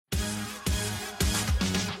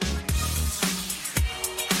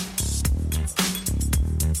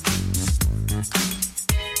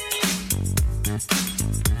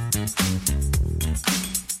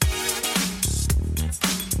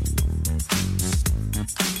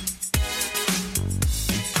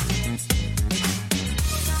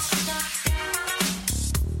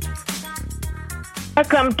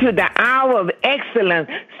Welcome to the Hour of Excellence,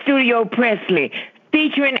 Studio Presley,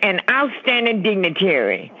 featuring an outstanding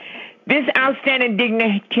dignitary. This outstanding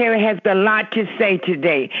dignitary has a lot to say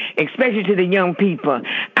today, especially to the young people.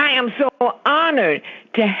 I am so honored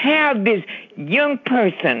to have this young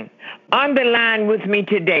person on the line with me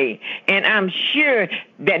today, and I'm sure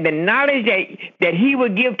that the knowledge that he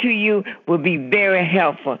will give to you will be very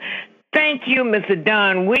helpful. Thank you, Mr.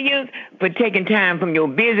 Don Williams, for taking time from your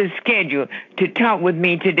busy schedule to talk with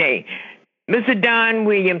me today. Mr. Don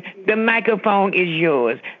Williams, the microphone is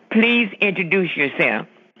yours. Please introduce yourself.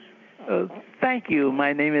 Thank you.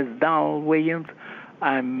 My name is Donald Williams.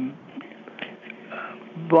 I'm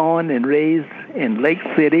born and raised in Lake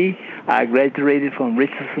City. I graduated from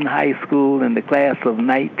Richardson High School in the class of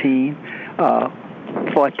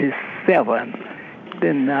 1947.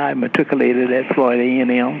 Then I matriculated at Florida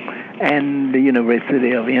A&M and the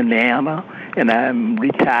University of Indiana, and I'm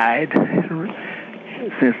retired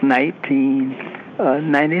since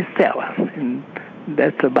 1997, and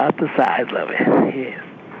that's about the size of it. Yes.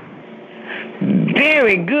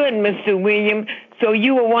 Very good, Mr. Williams. So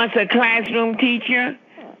you were once a classroom teacher?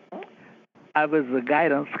 I was a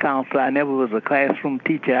guidance counselor. I never was a classroom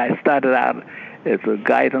teacher. I started out as a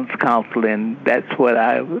guidance counselor, and that's what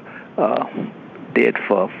I did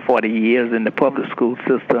for 40 years in the public school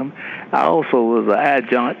system. I also was an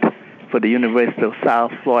adjunct for the University of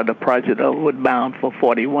South Florida Project Upward Bound for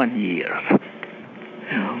 41 years.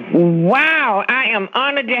 Wow, I am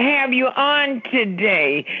honored to have you on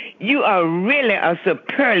today. You are really a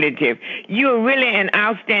superlative. You're really an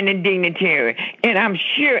outstanding dignitary. And I'm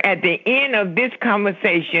sure at the end of this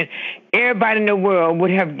conversation, everybody in the world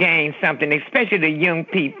would have gained something, especially the young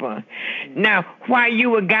people. Now, while you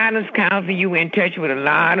were guidance counselor, you were in touch with a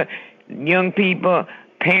lot of young people,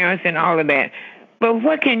 parents, and all of that. But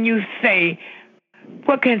what can you say,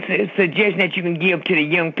 what can suggestion that you can give to the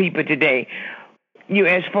young people today? You,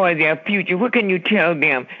 as far as their future, what can you tell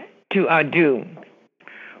them to do?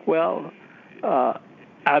 Well,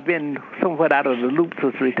 I've been somewhat out of the loop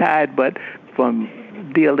since retired, but from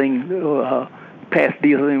past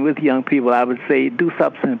dealing with young people, I would say do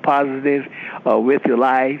something positive with your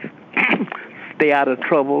life. Stay out of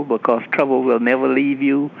trouble, because trouble will never leave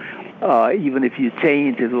you. Even if you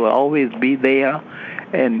change, it will always be there.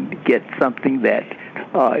 And get something that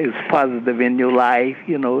is positive in your life.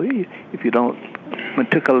 You know, if you don't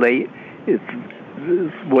matriculate, it's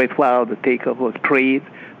worthwhile to take up a trade.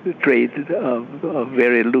 The trade is a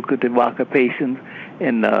very lucrative occupation,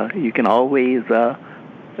 and you can always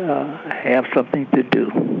have something to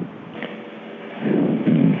do.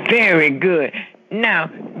 Very good. Now,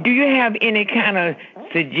 do you have any kind of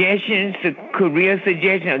suggestions, career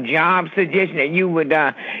suggestions, or job suggestions that you would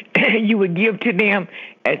you would give to them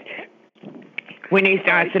when they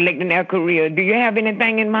start selecting their career? Do you have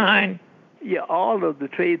anything in mind? Yeah, all of the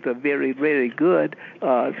trades are very, very good.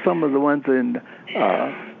 Some of the ones in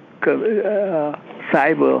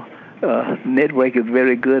cyber network is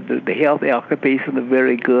very good. The health occupation is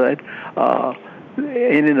very good.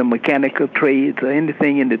 Any of the mechanical trades or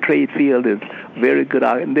anything in the trade field is very good.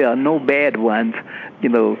 And there are no bad ones, you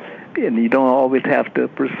know, and you don't always have to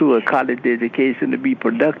pursue a college education to be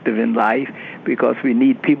productive in life, because we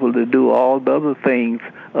need people to do all the other things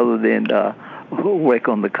other than work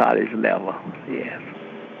on the college level. Yes.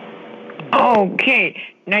 Okay.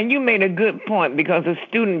 Now, you made a good point, because a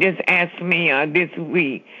student just asked me this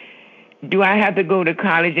week, do I have to go to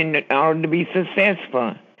college in order to be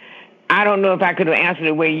successful? I don't know if I could have answered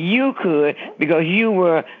the way you could, because you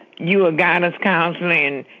were guidance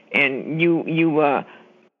counselor and you were,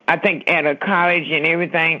 I think, at a college and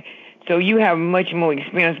everything. So you have much more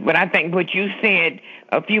experience. But I think what you said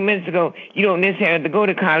a few minutes ago, you don't necessarily have to go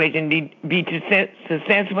to college and be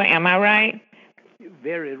successful. Am I right?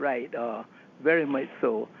 Very right. Very much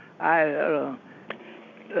so. I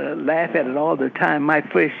laugh at it all the time. My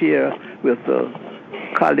first year with a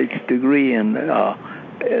college degree and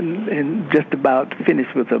just about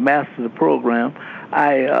finished with a master's program,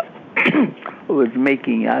 I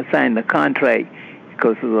I signed a contract,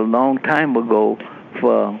 because it was a long time ago,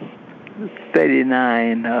 for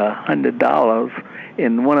 $3,900,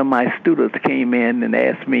 and one of my students came in and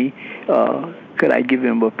asked me, could I give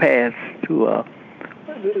him a pass to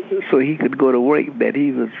so he could go to work, that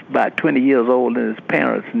he was about 20 years old and his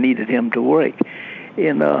parents needed him to work.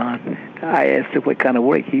 And I asked him what kind of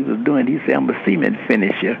work he was doing. He said, I'm a cement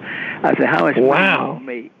finisher. I said, how much money you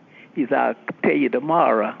make? He said, I'll tell you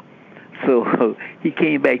tomorrow. So he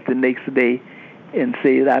came back the next day and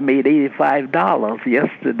said, I made $85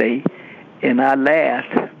 yesterday. And I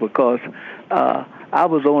laughed, because I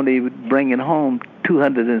was only bringing home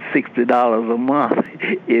 $260 a month,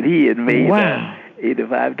 and he had made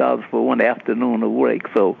 $85 for one afternoon of work.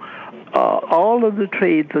 So all of the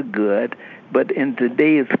trades are good, but in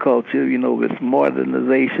today's culture, with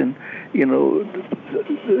modernization,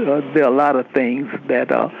 there are a lot of things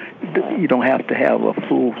that you don't have to have a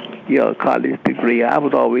full college degree. I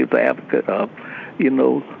was always an advocate of,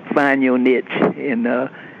 find your niche and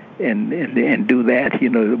do that.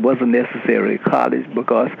 It wasn't necessary college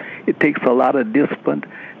because it takes a lot of discipline.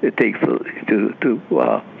 It takes to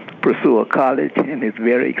pursue a college, and it's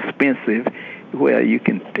very expensive. Where you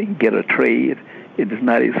can get a trade, it is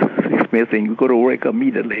not as expensive. You go to work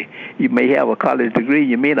immediately. You may have a college degree,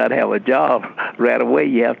 you may not have a job right away.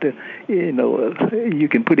 You have to, you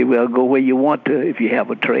can pretty well go where you want to if you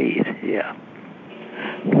have a trade. Yeah.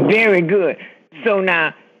 Very good. So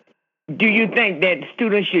now, do you think that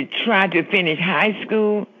students should try to finish high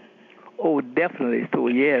school? Oh, definitely. So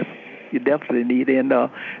yes, you definitely need to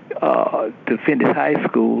finish high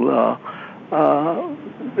school.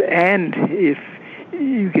 And if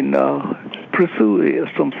you can pursue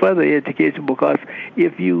some further education, because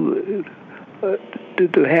if you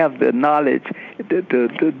to have the knowledge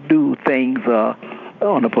to do things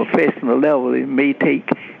on a professional level, it may take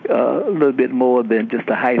a little bit more than just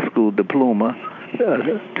a high school diploma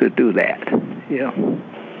to do that. Yeah.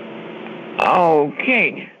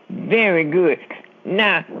 Okay. Very good.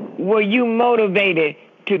 Now, were you motivated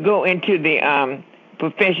to go into the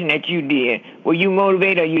profession that you did? Were you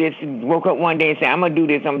motivated, or you just woke up one day and said, I'm going to do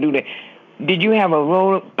this, I'm going to do that? Did you have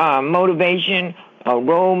a motivation, a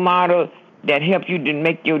role model that helped you to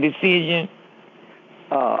make your decision?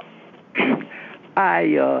 When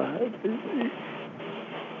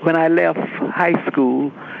I left high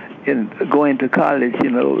school and going to college,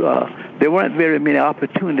 there weren't very many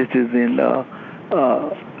opportunities in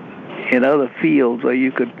other fields where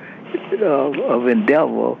you could of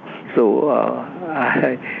endeavor. So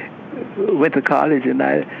I went to college and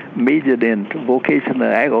I majored in vocational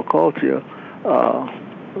agriculture.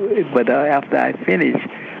 But after I finished,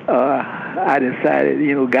 I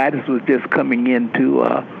decided, guidance was just coming into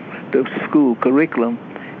the school curriculum.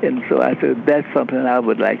 And so I said, that's something I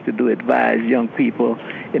would like to do, advise young people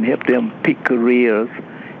and help them pick careers.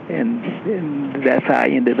 And that's how I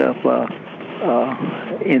ended up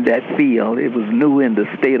in that field. It was new in the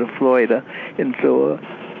state of Florida. And so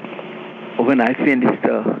when I finished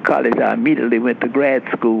college, I immediately went to grad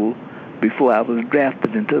school before I was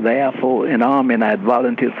drafted into the Air Force, in the Army, and I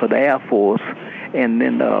volunteered for the Air Force. And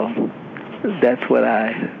then that's what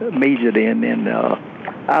I majored in. And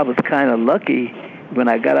I was kind of lucky. When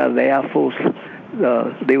I got out of the Air Force,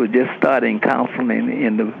 they were just starting counseling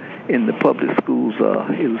in the public schools.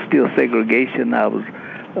 It was still segregation. I was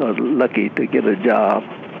lucky to get a job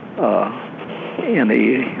in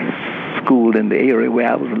a school in the area where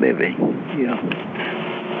I was living.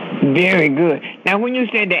 Very good. Now, when you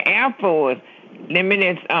said the Air Force, let me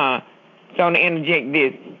just sort of interject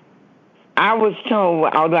this. I was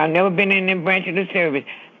told, although I've never been in the branch of the service,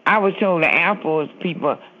 I was told the Air Force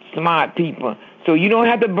people, smart people. So you don't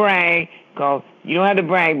have to brag, but you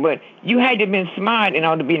had to be smart in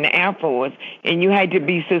order to be in the Air Force, and you had to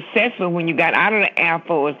be successful when you got out of the Air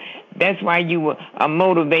Force. That's why you were a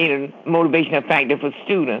motivational factor for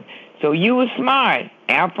students. So you were smart.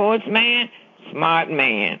 Air Force man, smart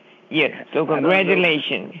man. Yeah, so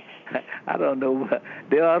congratulations. I don't know.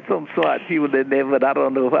 There are some smart people in there, but I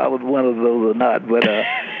don't know if I was one of those or not. But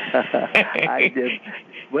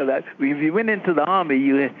if you went into the Army,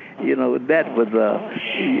 that was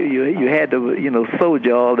you had to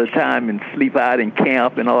soldier all the time and sleep out in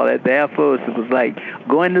camp and all that. The Air Force, it was like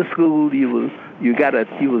going to school. You was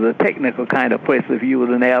a technical kind of person if you was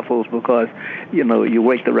in the Air Force, because you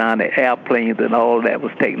worked around the airplanes and all that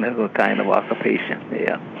was technical kind of occupation.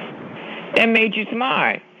 Yeah. That made you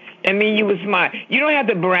smart. I mean, you were smart. You don't have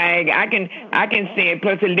to brag. I can say it.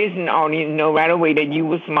 Plus, the listening audience know right away that you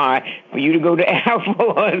were smart. For you to go to Air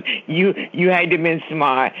Force, you had to been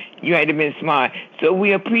smart. You had to been smart. So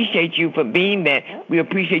we appreciate you for being that. We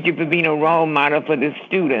appreciate you for being a role model for the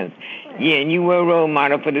students. Yeah, and you were a role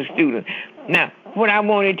model for the students. Now, what I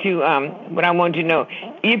wanted to know,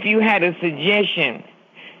 if you had a suggestion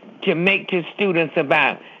to make to students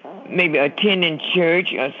about maybe attending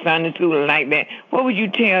church or Sunday school or like that, what would you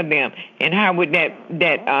tell them, and how would that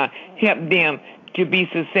help them to be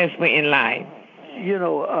successful in life?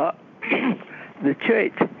 The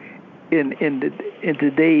church in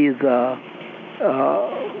today's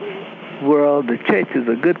world, the church is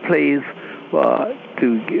a good place to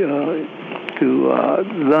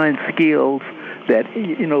learn skills that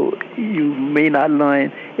you may not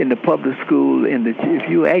learn in the public school. If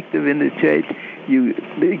you're active in the church, you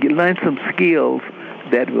learn some skills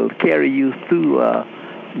that will carry you through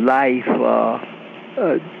life,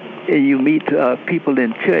 and you meet people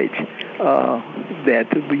in church that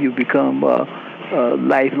you become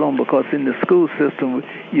lifelong, because in the school system,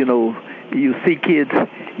 you see kids,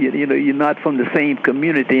 you're not from the same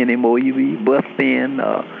community anymore. You be bussed in,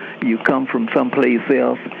 you come from someplace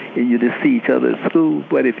else, and you just see each other at school.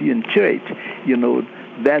 But if you're in church,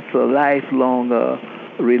 that's a lifelong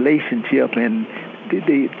relationship, and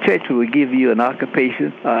the church will give you an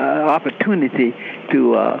opportunity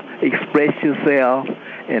to express yourself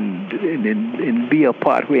and be a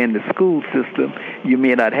part where in the school system you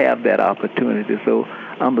may not have that opportunity. So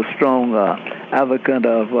I'm a strong advocate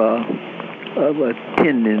of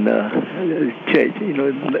attending church.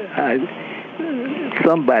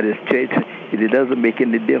 Somebody's church. It doesn't make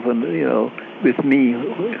any difference, with me,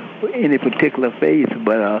 any particular faith,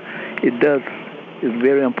 but it does. It's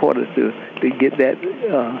very important to get that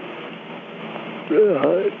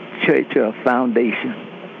church foundation.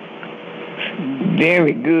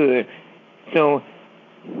 Very good. So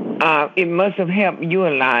it must have helped you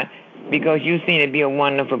a lot, because you seem to be a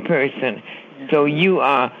wonderful person. So you're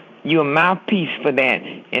a mouthpiece for that,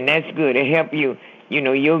 and that's good. It helped you.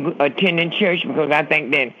 You're attending church, because I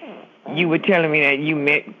think that you were telling me that you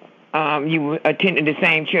were attending the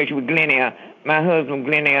same church with Glenn, my husband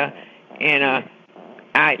Glenn, and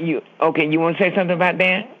you want to say something about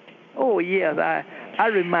that? Oh, yes. I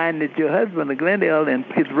reminded your husband, Glendale, and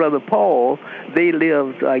his brother Paul, they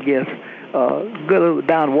lived, I guess,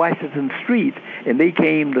 down Washington Street, and they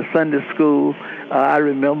came to Sunday school. I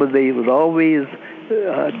remember they was always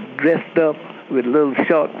dressed up with little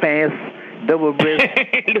short pants, double-breast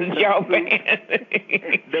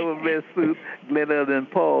double-breast suit, Glendale and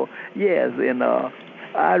Paul. Yes, and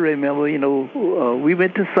I remember, we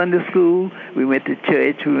went to Sunday school, we went to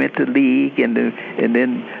church, we went to league, and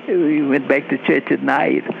then we went back to church at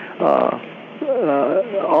night.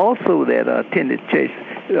 Also, that attended church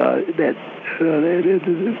that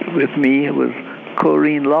with me was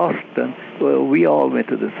Corrine Lawson. Well, we all went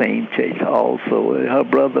to the same church also. Her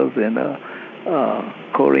brothers and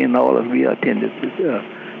Corrine, all of we attended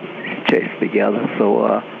church together.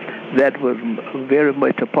 So that was very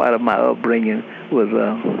much a part of my upbringing, was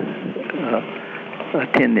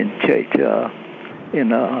attending church,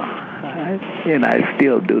 and I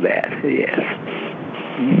still do that. Yes.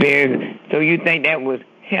 Very. So you think that was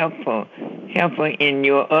helpful in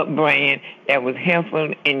your upbringing? That was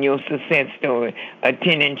helpful in your success story,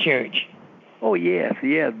 attending church? Oh yes,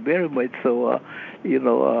 very much so. You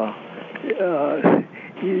know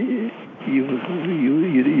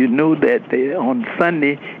that on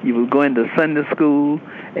Sunday you were going to Sunday school,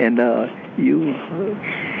 and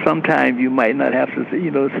sometimes you might not have to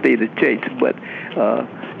stay to church, but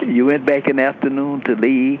you went back in the afternoon to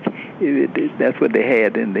league. That's what they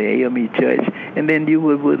had in the AME church, and then you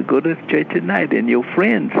would go to church at night. And your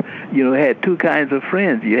friends, had two kinds of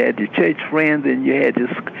friends. You had your church friends, and you had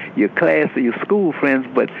your class or your school friends.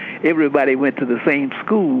 But everybody went to the same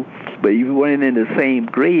school, but you weren't in the same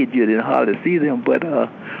grade. You didn't hardly see them. But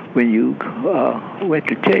when you went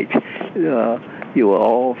to church, you were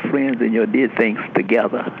all friends, and you did things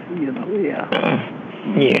together. Yeah.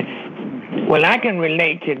 Yes. Well, I can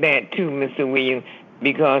relate to that too, Mr. Williams,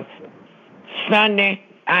 because Sunday,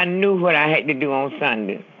 I knew what I had to do on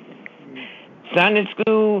Sunday. Sunday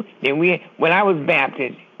school, then I was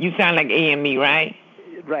Baptist. You sound like AME, right?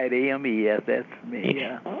 Right, AME, yes, that's me,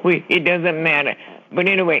 yeah. It doesn't matter. But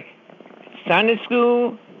anyway, Sunday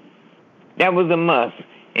school, that was a must.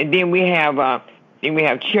 And then we have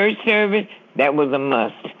church service, that was a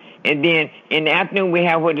must. And then in the afternoon, we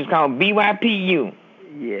have what is called BYPU.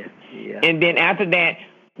 Yes, yeah. And then after that,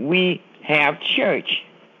 we have church.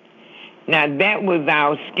 Now, that was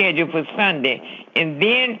our schedule for Sunday. And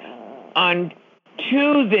then on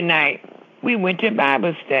Tuesday night, we went to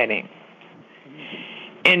Bible study.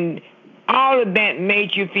 And all of that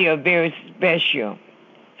made you feel very special.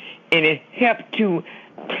 And it helped to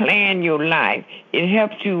plan your life. It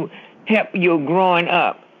helped your growing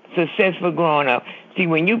up, successful growing up. See,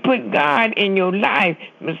 when you put God in your life,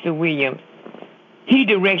 Mr. Williams, He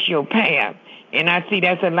directs your path. And I see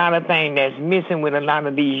that's a lot of things that's missing with a lot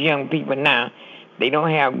of these young people now. They don't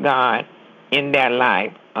have God in their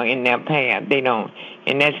life or in their path. They don't.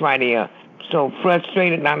 And that's why they are so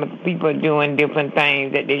frustrated. A lot of people are doing different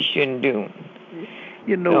things that they shouldn't do.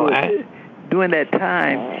 During that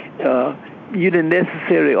time, you didn't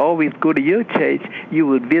necessarily always go to your church. You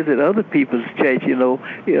would visit other people's church, you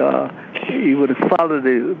would follow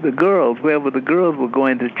the girls. Wherever the girls were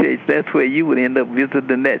going to church, that's where you would end up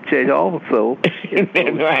visiting that church also.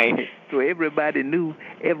 That's right. So everybody knew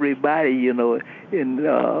everybody, you know, and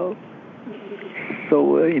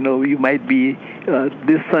so you might be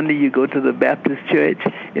this Sunday you go to the Baptist church,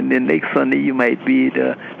 and then next Sunday you might be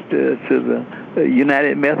to the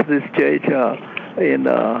United Methodist Church, and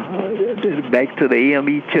back to the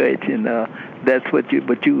AME church, and that's what you.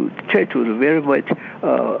 But church was very much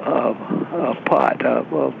a part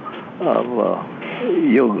of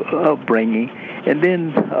your upbringing, and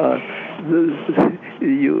then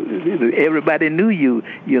everybody knew you,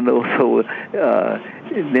 so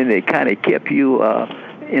then they kind of kept you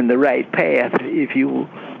in the right path if you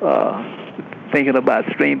thinking about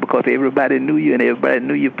stream, because everybody knew you and everybody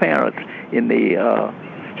knew your parents, and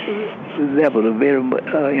that was a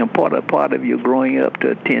very important part of you growing up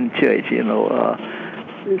to attend church,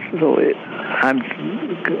 So I'm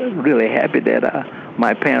really happy that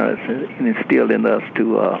my parents instilled in us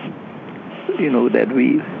to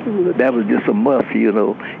that was just a must,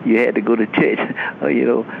 you had to go to church,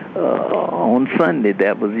 on Sunday.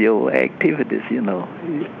 That was your activities,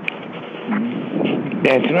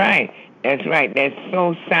 That's right. That's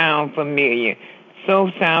so sound familiar.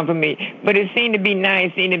 But it seemed to be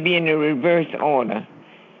nice, seemed to be in the reverse order.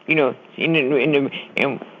 In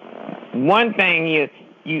one thing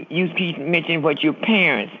you keep mentioning what your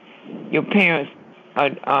parents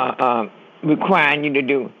are requiring you to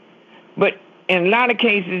do. But in a lot of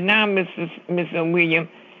cases now, Mr. William,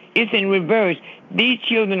 it's in reverse. These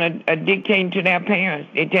children are dictating to their parents.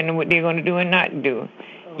 They tell them what they're going to do and not do.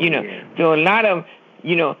 Yeah. So a lot of,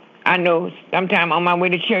 I know sometimes on my way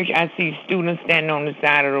to church, I see students standing on the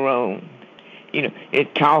side of the road. They're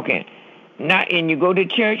talking. And you go to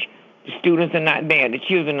church, the students are not there. The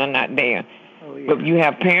children are not there. Oh, yeah. But you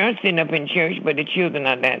have parents sitting up in church, but the children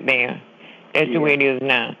are not there. That's the way it is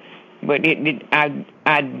now. But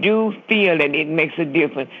I do feel that it makes a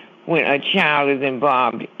difference when a child is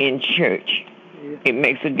involved in church. Yeah. It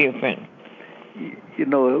makes a difference.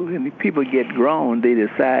 When people get grown, they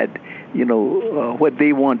decide, what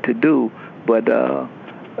they want to do. But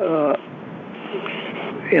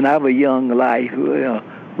in our young life,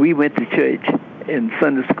 we went to church in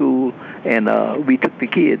Sunday school, and we took the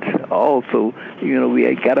kids also.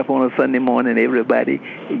 We got up on a Sunday morning, everybody,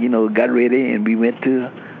 got ready, and we went to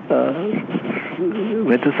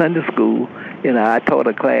Sunday school. I taught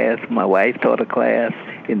a class, my wife taught a class,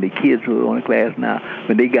 and the kids were on the class. Now,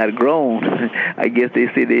 when they got grown, I guess they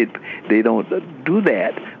say they don't do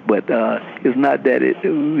that. But it's not that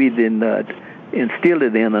we didn't instill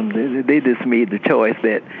it in them. They just made the choice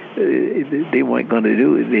that they weren't going to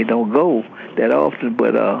do it. They don't go that often.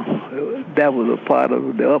 But that was a part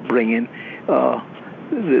of the upbringing.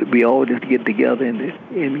 We all just get together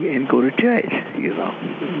and go to church,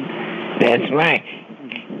 That's right.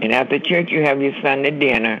 And after church, you have your Sunday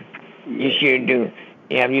dinner. You sure do.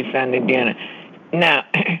 You have your Sunday dinner. Now,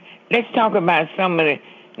 let's talk about some of the...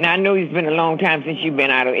 Now, I know it's been a long time since you've been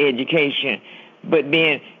out of education, but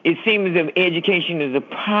then it seems as if education is a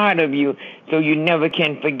part of you, so you never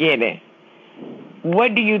can forget it.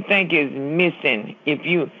 What do you think is missing if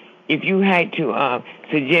you had to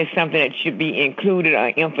suggest something that should be included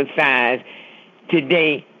or emphasized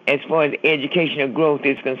today as far as educational growth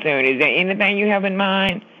is concerned? Is there anything you have in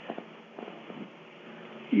mind?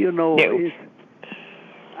 I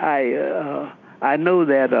know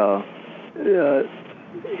that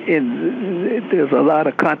there's a lot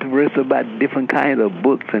of controversy about different kinds of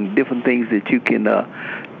books and different things that you can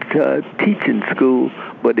teach in school.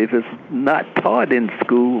 But if it's not taught in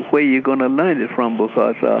school, where are you going to learn it from?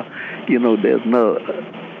 Because there's no.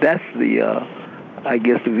 That's the I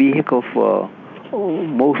guess the vehicle for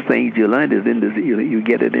most things you learn is in you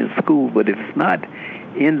get it in school. But if it's not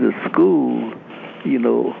in the school,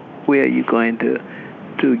 where are you going to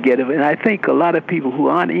get it? And I think a lot of people who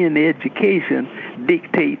aren't in education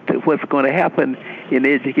dictate what's going to happen in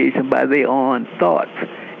education by their own thoughts.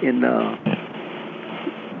 And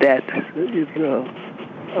that is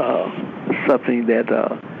something that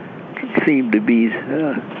seemed to be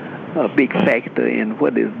a big factor in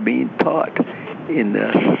what is being taught in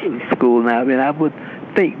school now. I mean, I would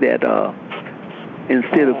think that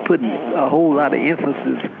instead of putting a whole lot of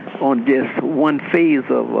emphasis on just one phase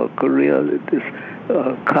of a career, this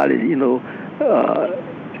college,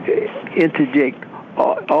 interject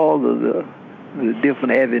all of the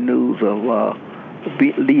different avenues of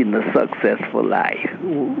leading a successful life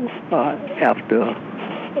after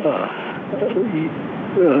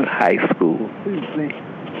high school.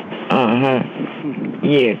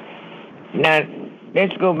 Yes. Now,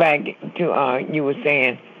 let's go back to you were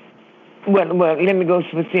saying. Well, let me go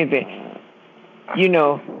specific.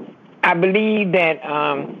 I believe that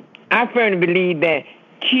I firmly believe that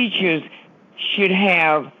teachers should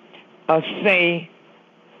have a say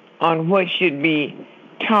on what should be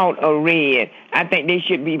taught or read. I think they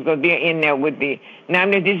should be, because they're in there with the... Now,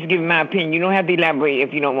 I'm just giving my opinion. You don't have to elaborate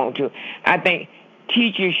if you don't want to. I think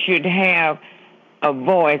teachers should have a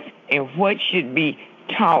voice in what should be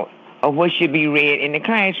taught or what should be read in the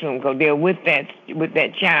classroom, because they're with that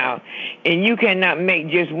child. And you cannot make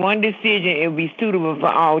just one decision. It will be suitable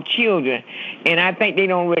for all children. And I think they're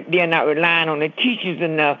not relying on the teachers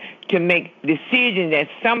enough to make decisions that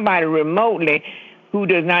somebody remotely who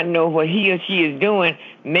does not know what he or she is doing,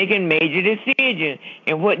 making major decisions.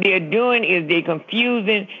 And what they're doing is they're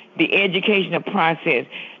confusing the educational process.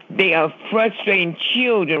 They are frustrating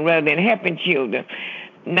children rather than helping children.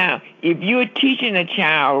 Now, if you're teaching a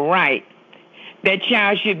child right, that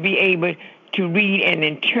child should be able to read and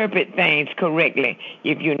interpret things correctly.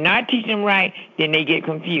 If you're not teaching them right, then they get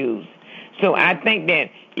confused. So I think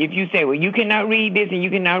that if you say, well, you cannot read this and you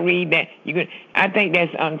cannot read that, I think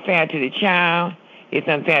that's unfair to the child. It's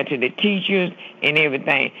unfair to the teachers and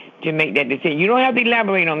everything to make that decision. You don't have to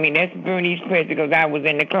elaborate on me. That's Bernice Press, because I was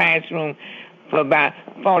in the classroom for about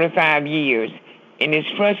 45 years. And it's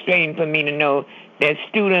frustrating for me to know that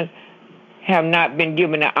students have not been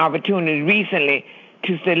given the opportunity recently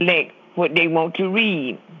to select what they want to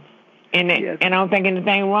read. And, yes. And I don't think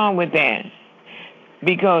anything wrong with that.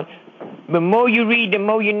 Because the more you read, the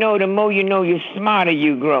more you know, the smarter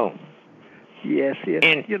you grow. Yes.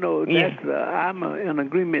 And, that's, I'm in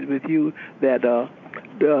agreement with you that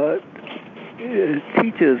the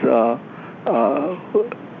teachers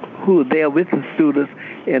who are there with the students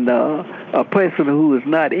and a person who is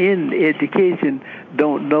not in education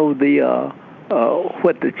don't know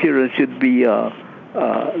what the children should be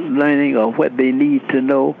learning or what they need to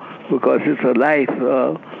know, because it's a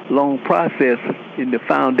lifelong process in the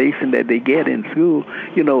foundation that they get in school.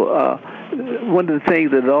 One of the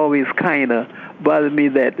things that always kind of bothers me,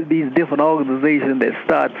 that these different organizations that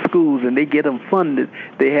start schools and they get them funded,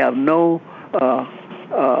 they have no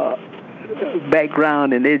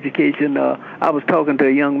background in education. I was talking to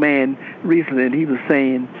a young man recently, and he was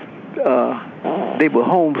saying they were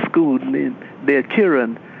homeschooled their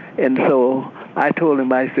children. And so I told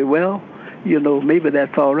him, I said, well, maybe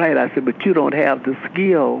that's all right. I said, but you don't have the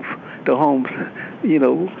skills to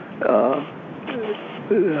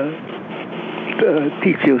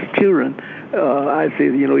teach your children. I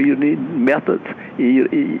said, you need methods.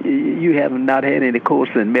 You have not had any course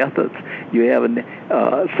in methods. You haven't.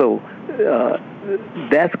 So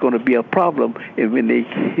that's going to be a problem. And when they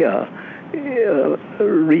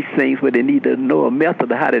reach things where they need to know a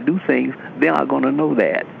method of how to do things, they aren't going to know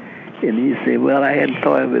that. And he said, well, I hadn't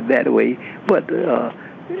thought of it that way. But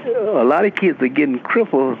a lot of kids are getting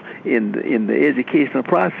crippled in the educational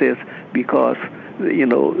process because,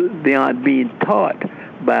 they aren't being taught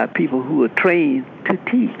by people who are trained to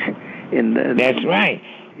teach. And that's right.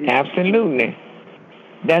 Absolutely.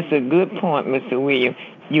 That's a good point, Mr. Williams.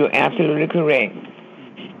 You're absolutely correct.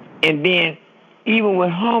 And then, even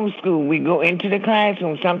with homeschool, we go into the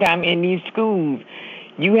classroom. Sometimes in these schools,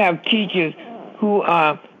 you have teachers who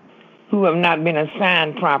have not been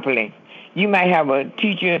assigned properly. You might have a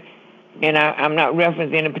teacher, and I'm not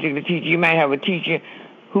referencing a particular teacher. You might have a teacher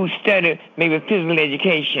who studied maybe physical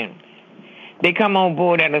education. They come on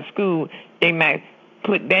board at a school, they might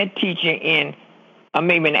put that teacher in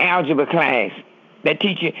maybe an algebra class. That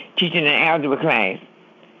teacher teaching an algebra class.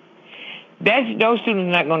 Those students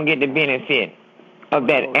are not going to get the benefit of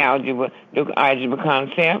that algebra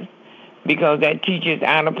concept, because that teacher is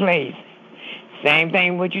out of place. Same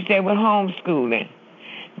thing what you said with homeschooling.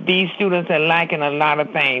 These students are liking a lot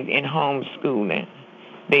of things in homeschooling.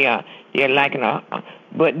 They're liking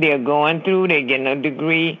but they're going through, they're getting a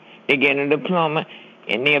degree, they're getting a diploma,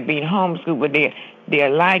 and they're being homeschooled, but they're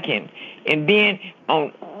liking. And then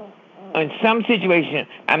on some situations,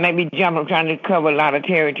 I may be jumping, I'm trying to cover a lot of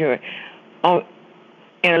territory.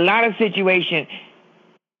 In a lot of situations,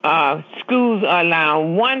 schools allow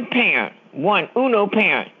one uno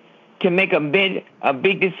parent, to make a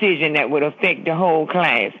big decision that would affect the whole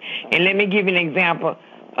class. And let me give you an example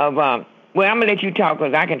of, I'm going to let you talk,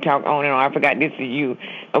 because I can talk on and on. I forgot this is you.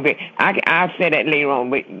 Okay, I'll say that later on,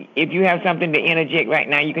 but if you have something to interject right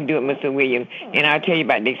now, you can do it, Mr. Williams, and I'll tell you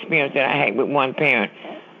about the experience that I had with one parent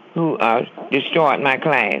who destroyed my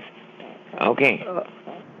class. Okay.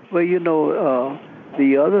 Well,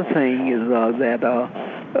 the other thing is that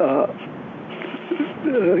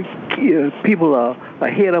people are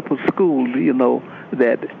head up of school,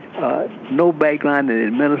 that no background in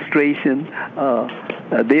administration.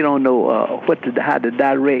 They don't know how to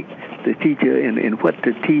direct the teacher and what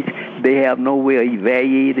to teach. They have no way of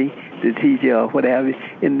evaluating to teach or whatever,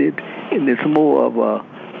 and it's more of a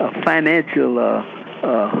financial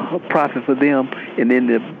profit for them, and then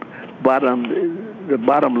the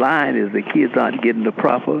bottom line is the kids aren't getting the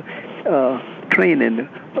proper training.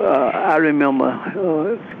 I remember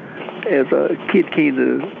as a kid came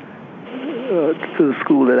to the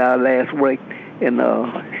school that I last worked, and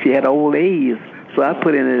she had all A's, so I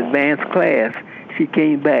put in an advanced class. She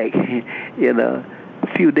came back in a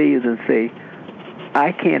few days and say,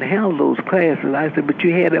 I can't handle those classes. I said, but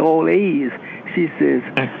you had all A's. She says,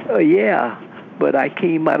 yeah, but I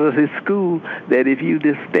came out of this school that if you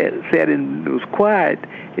just sat and was quiet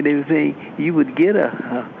and everything, you would get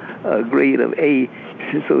a grade of A.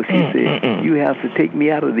 So she said, you have to take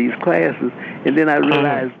me out of these classes. And then I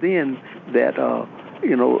realized then that,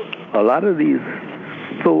 a lot of these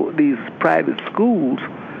private schools,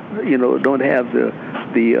 don't have the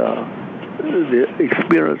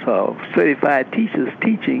experience of certified teachers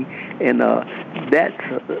teaching, and that's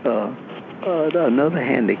another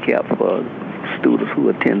handicap for students who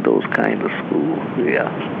attend those kinds of schools.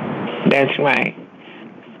 Yeah, that's right.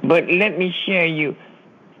 But let me share you.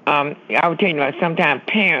 I would tell you, sometimes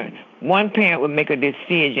one parent would make a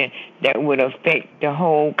decision that would affect the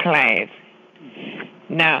whole class.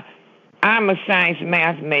 Now, I'm a science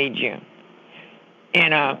math major,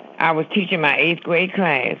 and I was teaching my 8th grade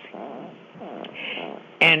class,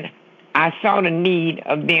 and I saw the need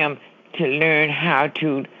of them to learn how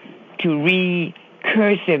to read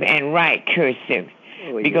cursive and write cursive,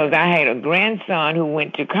 because I had a grandson who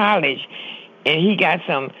went to college, and he got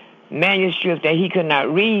some manuscripts that he could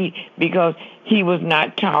not read because he was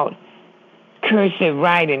not taught cursive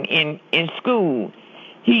writing in school.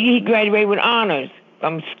 He graduated with honors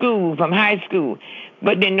from high school,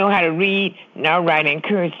 but didn't know how to read nor write in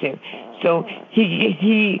cursive. So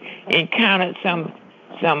he encountered some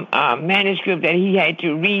manuscript that he had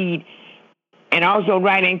to read and also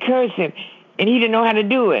write in cursive, and he didn't know how to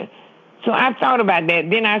do it. So I thought about that.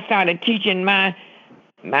 Then I started teaching my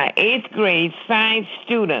 8th grade science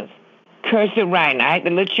students cursive writing. I had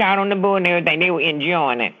the little chart on the board and everything. They were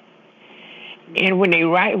enjoying it. And when they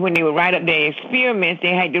would write up their experiments,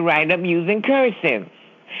 they had to write up using cursive.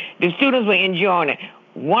 The students were enjoying it.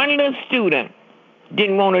 One little student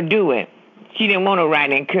didn't want to do it. She didn't want to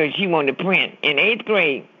write in cursive. She wanted to print in 8th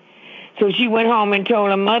grade. So she went home and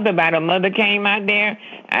told her mother about it. Her mother came out there.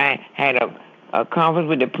 I had a conference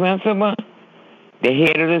with the principal, the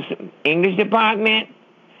head of the English department,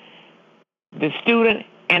 the student,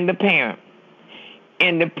 and the parent.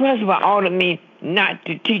 And the principal ordered me not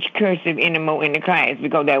to teach cursive anymore in the class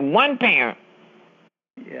because that one parent.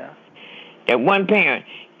 Yeah. That one parent.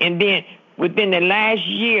 And then within the last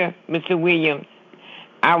year, Mr. Williams,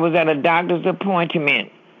 I was at a doctor's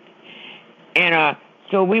appointment. And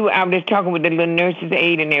so I was just talking with the little nurse's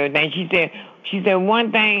aide and everything. She said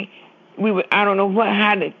one thing, I don't know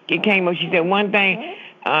how it came up. She said one thing,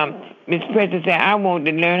 Miss Preston said, I want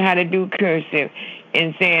to learn how to do cursive.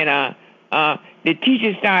 And said, the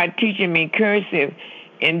teacher started teaching me cursive,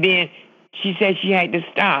 and then she said she had to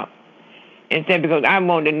stop. And said, because I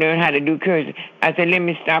wanted to learn how to do cursive. I said, let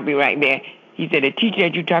me stop you right there. He said, the teacher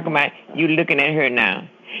that you're talking about, you're looking at her now.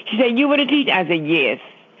 She said, you were the teacher? I said, yes.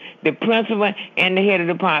 The principal and the head of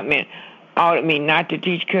the department ordered me not to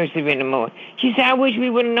teach cursive anymore. She said, I wish we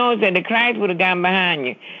would have known that the class would have gone behind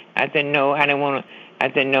you. I said, no, I didn't want to.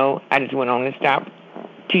 I said, no, I just went on and stopped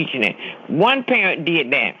teaching it. One parent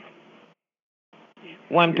did that.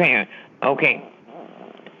 One parent. Okay.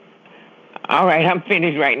 All right, I'm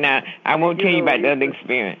finished right now. I won't tell you about the other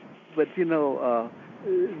experience. But,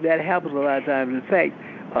 that happens a lot of times. In fact,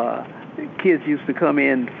 kids used to come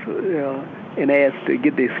in and ask to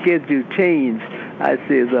get their schedule changed. I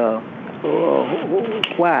says,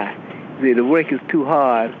 why? They say, the work is too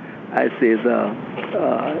hard. I says,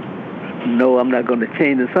 no, I'm not going to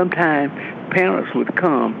change it. Sometimes parents would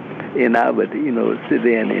come, and I would, sit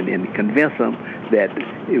there and convince them that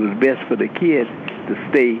it was best for the kids to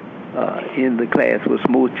stay in the class. Was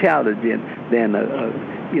more challenging than,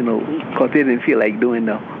 because they didn't feel like doing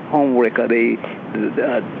the homework or they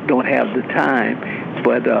don't have the time.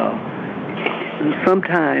 But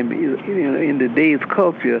sometimes, in today's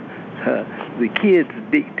culture, the kids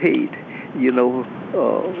dictate,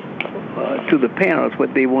 to the parents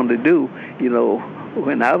what they want to do.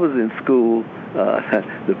 When I was in school,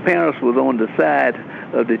 the parents was on the side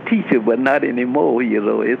of the teacher, but not anymore.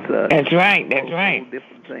 It's that's right. That's right. Whole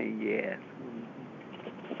different thing. Yeah.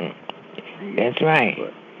 That's right.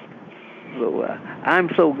 So I'm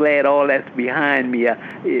so glad all that's behind me.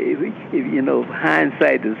 If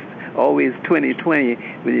hindsight is always 20/20.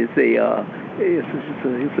 When you say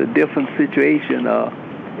it's a different situation,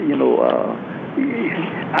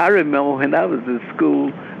 I remember when I was in school,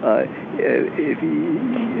 if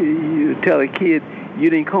you tell a kid you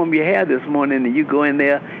didn't comb your hair this morning, and you go in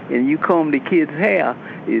there and you comb the kid's hair,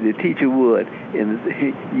 the teacher would. And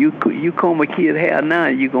you comb a kid's hair now,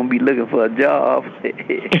 you're going to be looking for a job.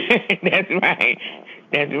 That's right.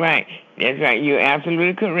 That's right. That's right. You're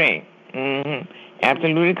absolutely correct. Mm-hmm.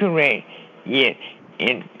 Absolutely correct. Yes.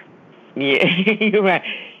 And yeah, you're right.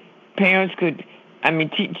 Parents could,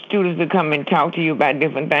 teach students to come and talk to you about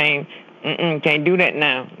different things. Can't do that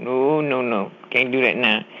now. No. Can't do that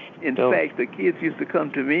now. In fact, the kids used to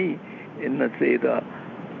come to me and let's say,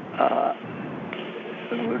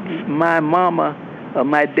 my mama or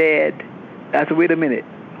my dad. I said, wait a minute,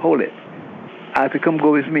 hold it. I said, come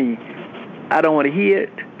go with me. I don't want to hear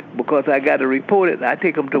it because I got to report it. I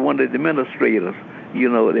take them to one of the administrators.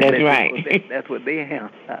 That's right. That's what they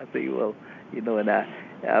have. I say, well, and I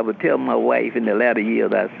would tell my wife in the latter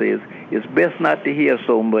years, I say, it's best not to hear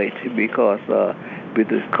so much because with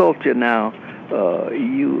this culture now,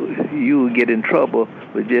 you get in trouble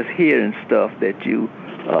with just hearing stuff that you,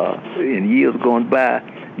 in years gone by,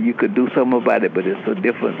 you could do something about it, but it's a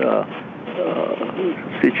different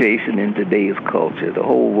situation in today's culture. The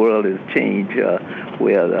whole world has changed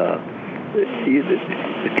where the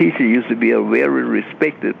teacher used to be a very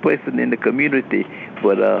respected person in the community,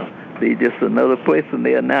 but they just another person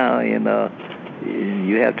there now, and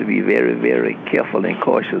you have to be very, very careful and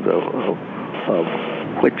cautious of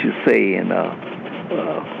what you say and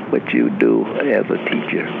what you do as a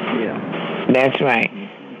teacher. Yeah, that's right.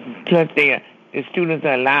 Plus, the students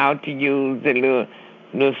are allowed to use the little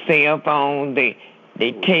cell phone, they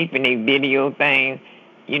tape and they video things.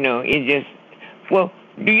 It just. Well,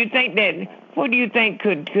 do you think what do you think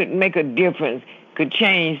could make a difference? Could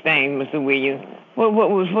change things, Mr. Williams?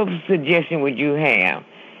 What suggestion would you have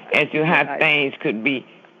as to how things could be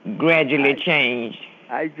gradually changed?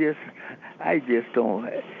 I just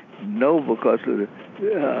don't know because the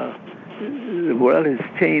world has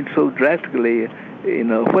changed so drastically.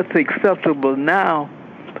 What's acceptable now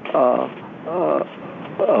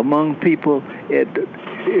among people, it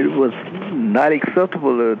was not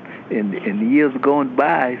acceptable in years gone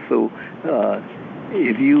by. So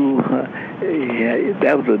if you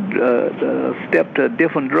that was a step to a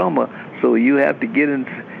different drummer. So you have to get in,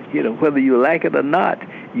 whether you like it or not,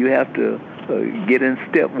 you have to get in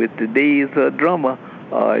step with today's drummer.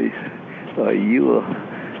 You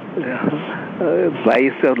by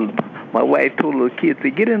yourself. My wife told little kids,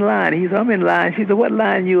 "Say, get in line." He said, "I'm in line." She said, "What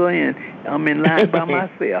line you are in?" "I'm in line by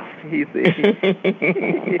myself." He said.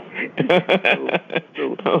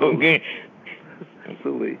 Okay.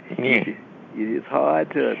 So it's hard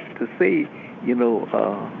to say,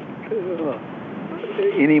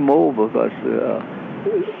 anymore because the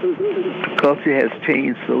culture has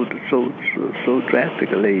changed so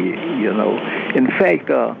drastically. In fact,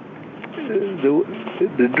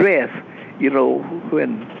 the dress,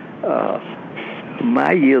 when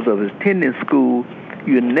my years of attending school,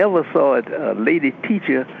 you never saw a lady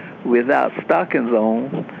teacher without stockings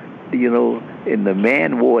on, and the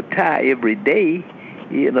man wore a tie every day,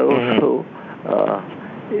 Mm-hmm. So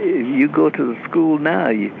if you go to the school now,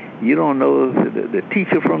 you don't know the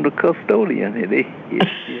teacher from the custodian.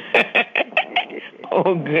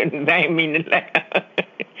 Oh, goodness, I didn't mean to laugh.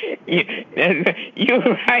 You're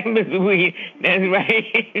right, Mr. Williams. That's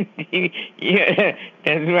right. Yeah,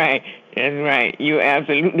 that's right. That's right. You're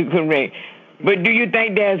absolutely correct. But do you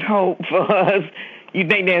think there's hope for us? You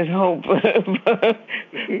think there's hope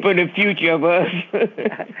for the future of us?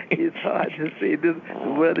 It's hard to say. The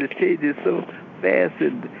world is changing so fast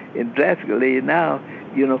and drastically now.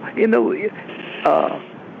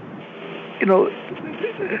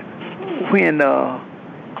 When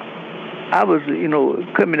I was,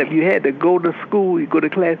 coming up, you had to go to school, you go to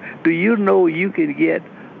class. Do you know you can get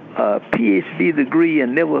a PhD degree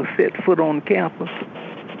and never set foot on campus?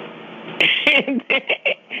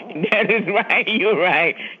 That is right. You're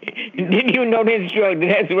right. Didn't you know this struggle?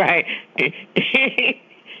 That's right.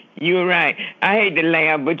 You're right. I hate to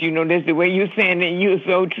laugh, but that's the way you're saying it. You're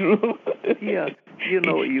so true. Yeah.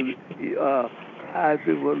 I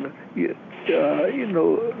said, well,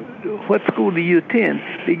 what school do you attend?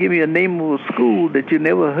 They give me a name of a school that you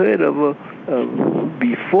never heard of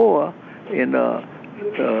before. And a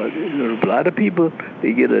lot of people,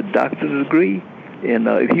 they get a doctorate degree. And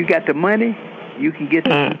if you got the money, you can get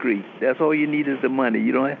the degree. That's all you need is the money.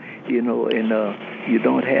 You don't, you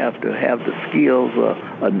don't have to have the skills or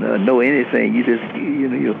know anything. You just,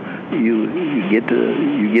 you get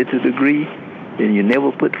the degree, and you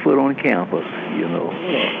never put foot on campus.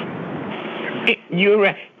 You're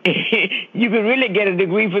right. You could really get a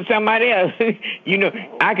degree for somebody else.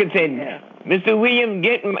 I could say, Mr. William,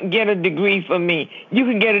 get a degree for me. You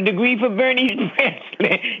can get a degree for Bernice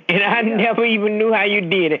Presley, and I never even knew how you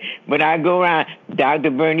did it. But I go around, Dr.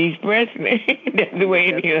 Bernice Presley. That's the way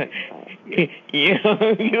it is.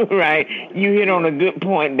 You're right. You hit on a good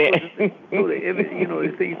point there. Do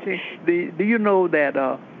you know that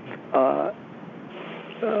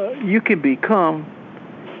you can become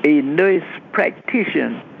a nurse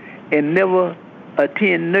practitioner and never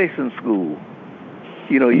attend nursing school?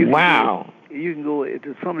 You can go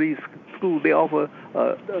to some of these schools. They offer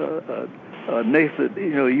a nurse.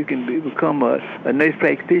 You can become a nurse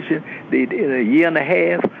practitioner. In a year and a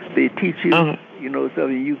half, they teach you. So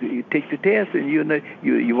you take the test, and you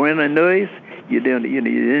run a nurse. You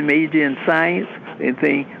didn't major in science and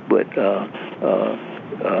things, but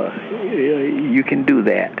you can do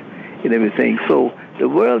that and everything. So the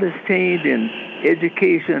world has changed in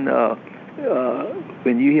education.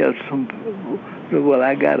 When you have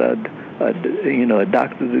I got a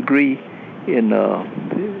doctor's degree in.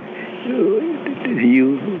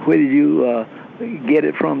 Where did you get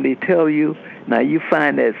it from? They tell you. Now you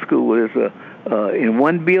find that school is in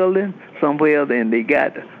one building somewhere, and they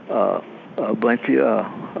got a bunch of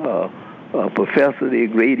professors. They're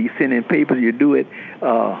great. You send in papers. You do it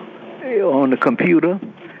on the computer,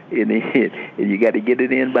 and you got to get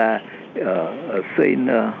it in by a certain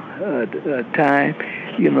time.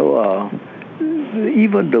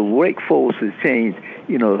 Even the workforce has changed.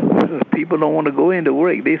 People don't want to go into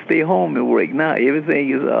work. They stay home and work. Now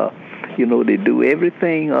everything is, they do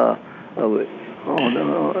everything in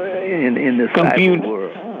the cyber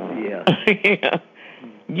world. Yeah.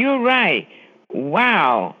 You're right.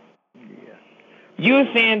 Wow. Yeah. You're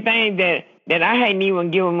saying things that I hadn't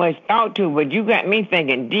even given much thought to, but you got me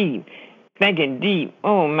thinking deep.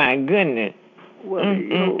 Oh, my goodness. Well,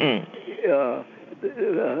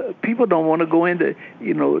 people don't want to go into,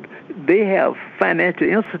 they have financial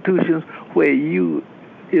institutions where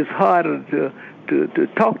it's harder to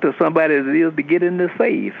talk to somebody as it is to get in the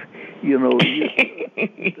safe. You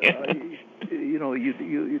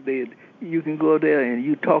can go there and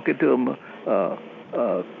you talking to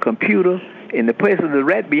a computer, and the person is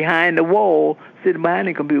right behind the wall, sitting behind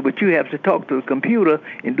the computer, but you have to talk to the computer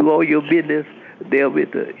and do all your business there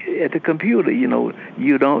at the computer. You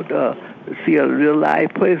don't see a real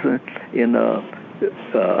live person in the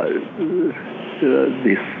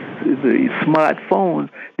smartphones.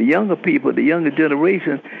 The younger people, the younger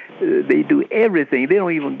generation, they do everything. They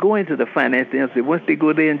don't even go into the finance industry. Once they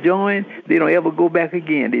go there and join, they don't ever go back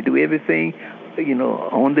again. They do everything,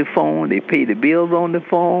 on the phone. They pay the bills on the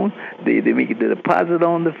phone. They make the deposit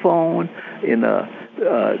on the phone, and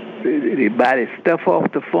they buy their stuff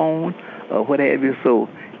off the phone, what have you. So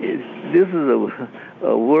this is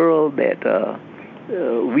a world that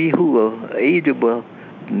we who are ageable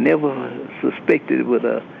never suspected would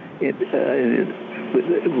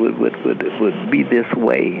be this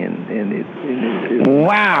way, and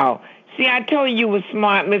wow. See, I told you were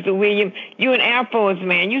smart, Mr. Williams. You're an Air Force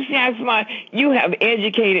man. You see how smart you have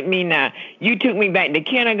educated me now. You took me back to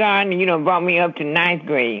kindergarten, and brought me up to 9th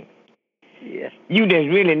grade. Yes. You just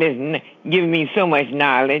really giving me so much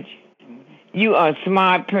knowledge. You are a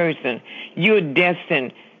smart person. You're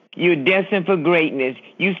destined. You're destined for greatness.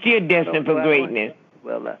 You're still destined for greatness.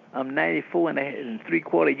 Well, I'm 94 and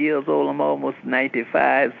 3/4 years old. I'm almost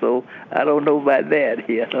 95, so I don't know about that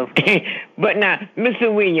here. But now,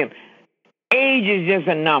 Mr. Williams, age is just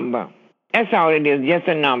a number. That's all it is, just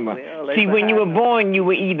a number. Well, see, when you were born, you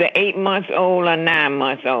were either 8 months old or 9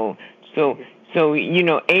 months old. So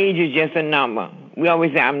age is just a number. We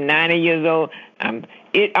always say, I'm 90 years old.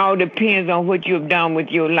 It all depends on what you've done with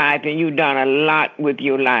your life, and you've done a lot with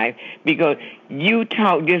your life, because you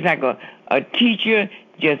talk just like a teacher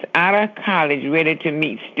just out of college ready to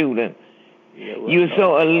meet students. Yeah, well, you're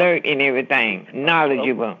so alert in everything,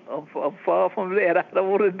 knowledgeable. I'm far from that. I don't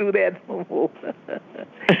want to do that no more.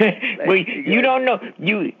 Well, you don't know.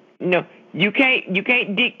 You can't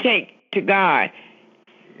dictate to God.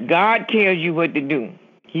 God tells you what to do.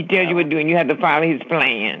 He tells you what to do, and you have to follow His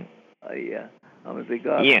plan. Yeah. I'm going to say,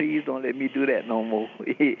 God, please don't let me do that no more.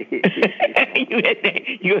 You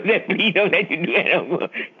said, please don't let you do that no more.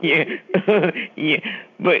 Yeah. Yeah.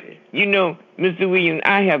 But, Mr. Williams,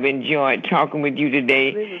 I have enjoyed talking with you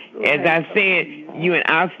today. As I said, you're an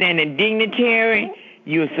outstanding dignitary.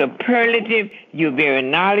 You're superlative. You're very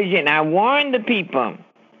knowledgeable. And I warned the people.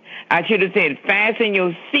 I should have said, fasten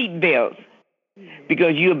your seat belts,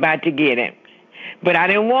 because you're about to get it. But I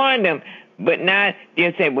didn't warn them. But now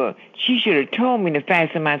they'll say, well, she should have told me to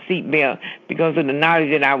fasten my seatbelt because of the knowledge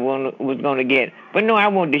that I was going to get. But no, I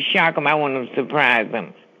wanted to shock them. I wanted to surprise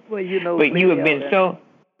them. Well, But you have been so...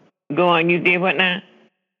 Go on, you did what now?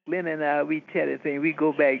 Glenn and I, we chatted things. We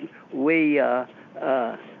go back way back.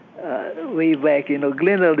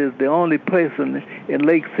 Glendale is the only person in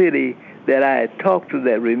Lake City that I had talked to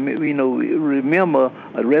that remember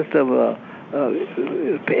the rest of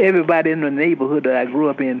everybody in the neighborhood that I grew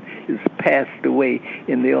up in is passed away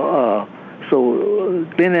in the so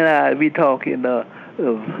Glenn and I, we talking and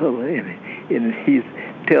he's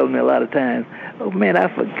telling me a lot of times, oh man, I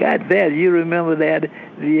forgot that. You remember that?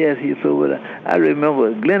 Yes, he said. I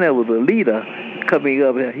remember Glendale was a leader coming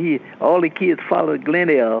up. All the kids followed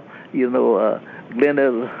Glendale.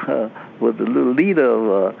 Glendale was the little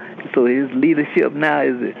leader. So his leadership now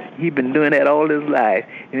is he's been doing that all his life.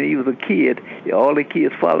 And he was a kid. All the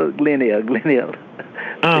kids followed Glendale.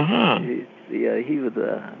 Yeah, he was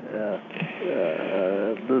the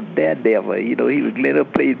daredevil. He was Glendale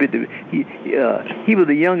played with he was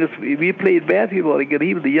the youngest. We played basketball together.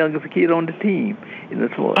 He was the youngest kid on the team in the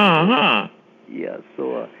sport. Yeah,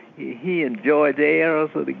 so he and George Ayers,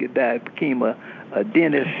 so the guy became a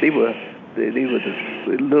dentist. They were the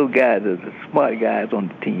little guys, the smart guys on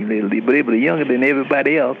the team. But they were younger than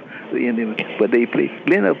everybody else. But they played.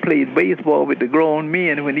 Glendale played baseball with the grown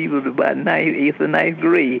men when he was about 8th or 9th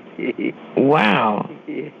grade. Wow.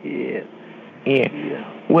 Yeah.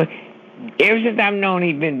 Well, ever since I've known,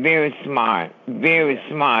 he's been very smart, and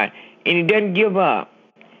he doesn't give up.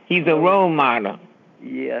 He's a role model.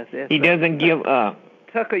 Yes, he doesn't give up.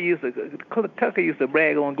 Tucker used to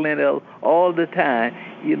brag on Glendale all the time,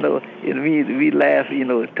 and we laugh.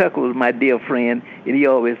 Tucker was my dear friend, and he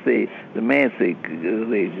always say, the man say,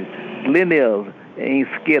 Glendale ain't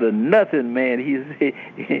scared of nothing, man. He say,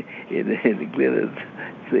 and Glendale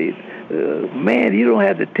say, man, you don't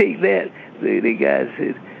have to take that. The guy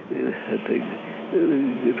said,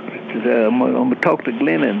 I'm gonna talk to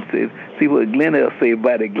Glendale and see what Glendale say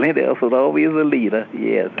about it. Glendale was always a leader.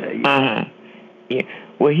 Yes. Yeah.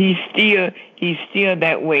 Well, he's still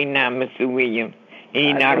that way now, Mr. Williams.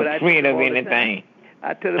 He's not afraid of anything.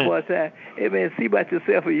 I tell him all the time, hey man, see about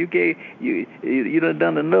yourself. You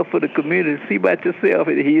done enough for the community. See about yourself.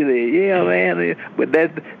 And he said, yeah, man. But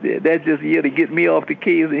that's just to get me off the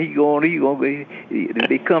case. And he going. If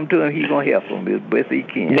they come to him, he gonna help them as best he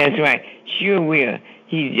can. That's right. Sure will.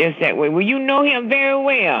 He's just that way. Well, you know him very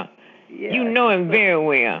well. Yeah. You know him very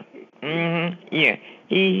well. Yeah.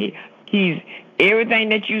 He's everything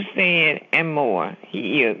that you said and more.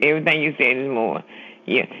 He is. Everything you said is more.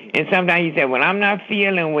 Yeah. And sometimes he said, well, I'm not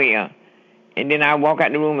feeling well. And then I walk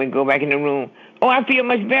out the room and go back in the room. Oh, I feel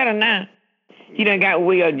much better now. He done got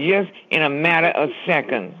well just in a matter of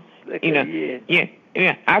seconds. Yeah.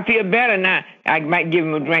 I feel better now. I might give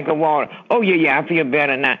him a drink of water. Oh, yeah, I feel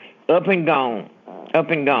better now. Up and gone.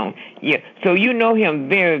 Yeah. So you know him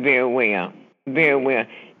very, very well. Very well.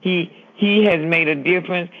 He has made a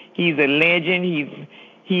difference. He's a legend.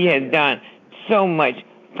 He has done so much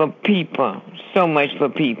for people.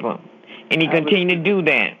 And he continued to do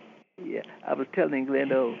that. Yeah, I was telling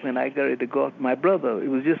Glendale when I got ready to go, my brother, it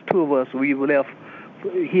was just two of us. We left.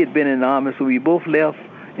 He had been in the Army, so we both left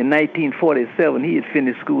in 1947. He had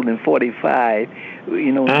finished school in 45.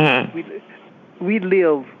 We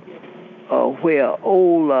lived where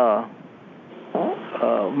old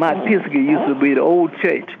Mount Pisgah used to be, the old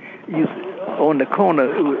church. On the corner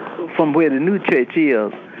from where the new church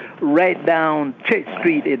is, right down Church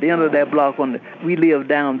Street at the end of that block. We lived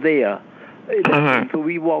down there, and so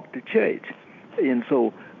we walked to church. And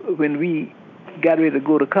so when we got ready to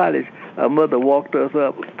go to college, our mother walked us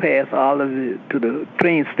up past Olive to the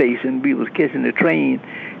train station. We was catching the train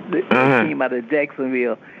that came out of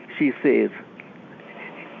Jacksonville. She says,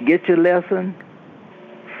 "Get your lesson.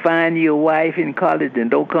 Find your wife in college and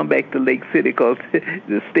don't come back to Lake City because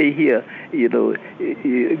to stay here, go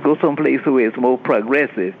someplace where it's more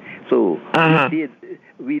progressive." So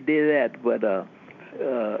we did that, but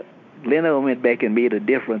Glendale went back and made a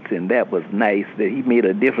difference, and that was nice. That he made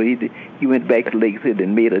a difference. He went back to Lake City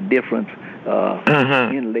and made a difference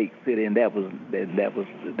in Lake City, and that was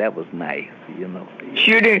nice,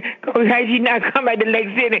 Sure did. Because had he not come back to Lake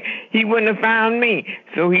City, he wouldn't have found me.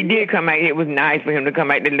 So he did come back. It was nice for him to come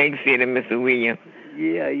back to Lake City, Mr. Williams.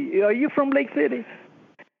 Yeah. Are you from Lake City?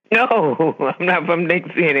 No, I'm not from Lake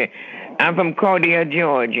City. I'm from Cordell,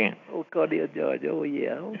 Georgia. Oh, Cordell, Georgia. Oh,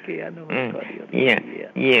 yeah. Okay, I know Cordell.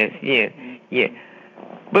 Yeah.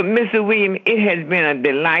 But, Mr. Williams, it has been a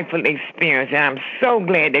delightful experience, and I'm so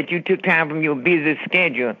glad that you took time from your busy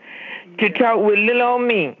schedule to talk with little old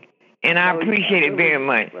me And I appreciate it very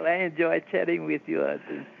much. Well, I enjoyed chatting with you.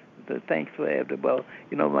 Thanks for everything. Well,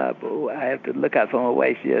 I have to look out for my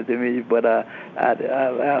wife. She has to me, but I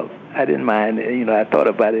didn't mind. I thought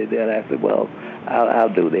about it, and I said, well,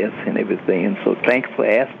 I'll do this and everything. And so thanks for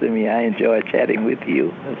asking me. I enjoyed chatting with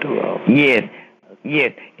you as well. Yes.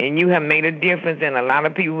 And you have made a difference, and a lot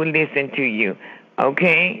of people listen to you.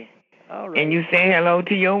 Okay? All right. And you say hello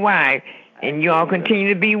to your wife, and you all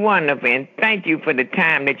continue to be wonderful. And thank you for the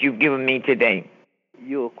time that you've given me today.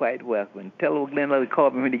 You're quite welcome. Tell Glenn to call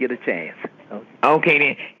me when you get a chance. Okay,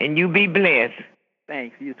 then. And you be blessed.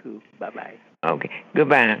 Thanks. You too. Bye-bye. Okay.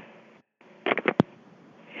 Goodbye.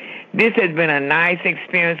 This has been a nice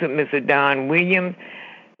experience with Mr. Don Williams.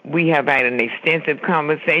 We have had an extensive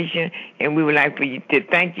conversation, and we would like for you to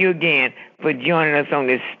thank you again for joining us on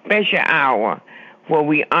this special hour where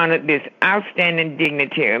we honored this outstanding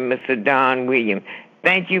dignitary, Mr. Don Williams.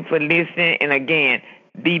 Thank you for listening, and again,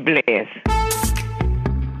 be blessed.